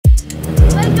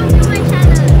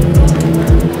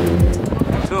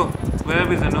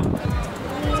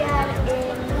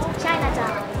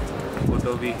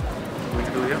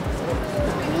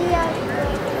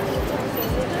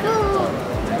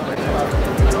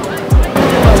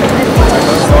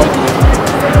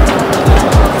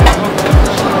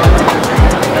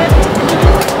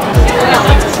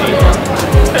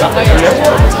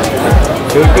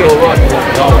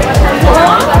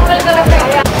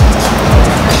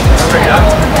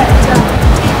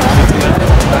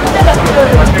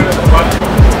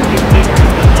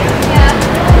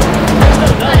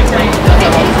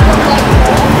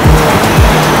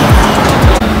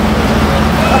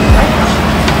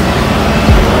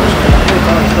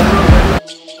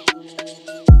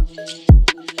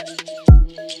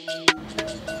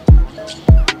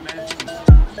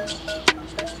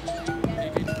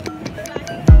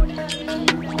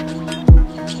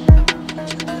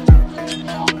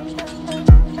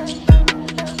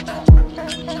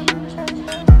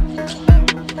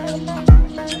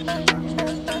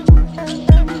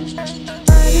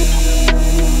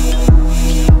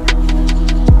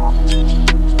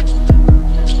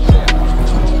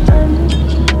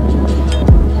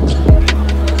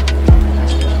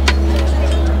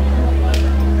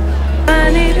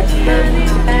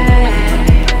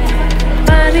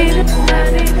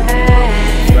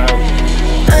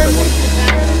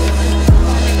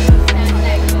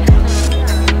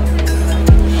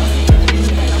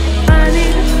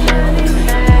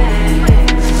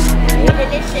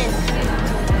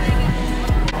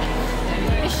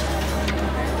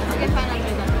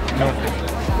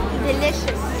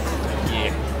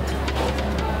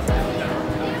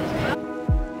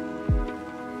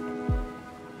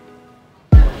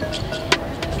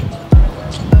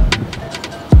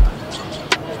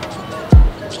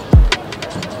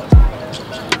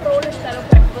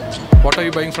What are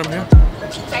you buying from here?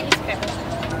 Chinese crepe.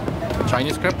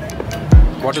 Chinese crepe?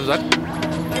 What is that?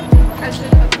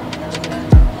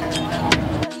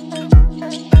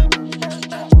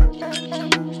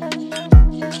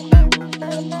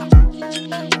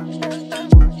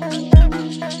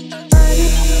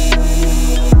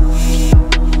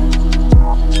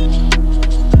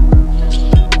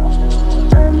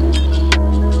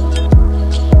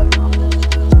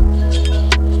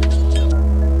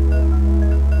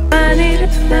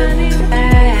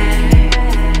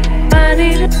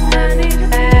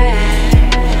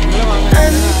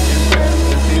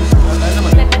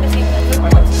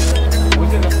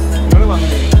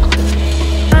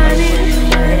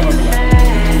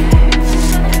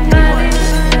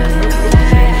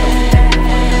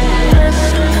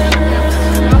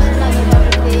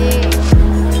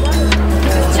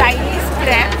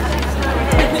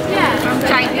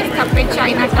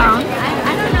 Chinatown.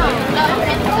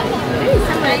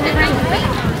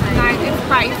 Nice and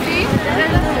spicy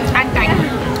and tiny.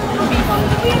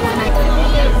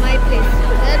 My place.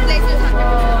 That place is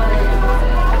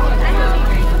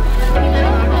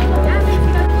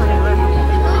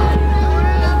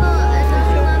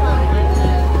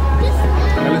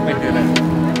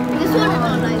This one is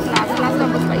not nice. Last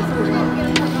one was spicy.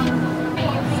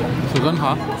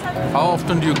 Sugandha, how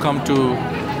often do you come to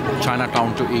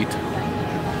Chinatown to eat?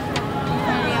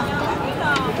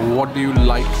 What do you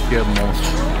like here most?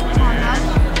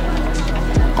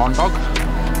 Corn dog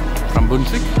from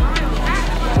Bunsik?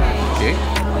 Okay.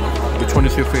 Which one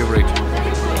is your favorite?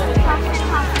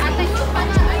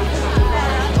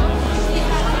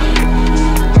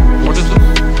 What is this?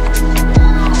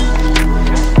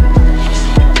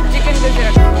 Chicken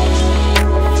gizzard.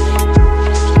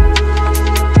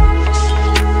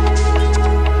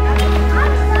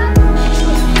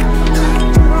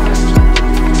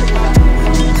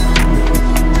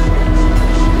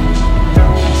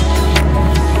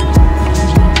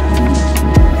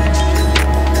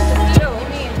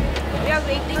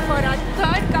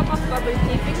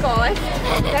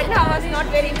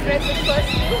 Very impressed with first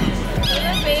two. We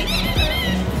will make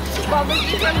bubble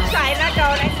tea from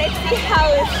Chinatown and let's see how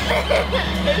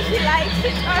if she likes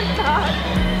it or not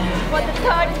for the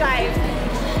third time.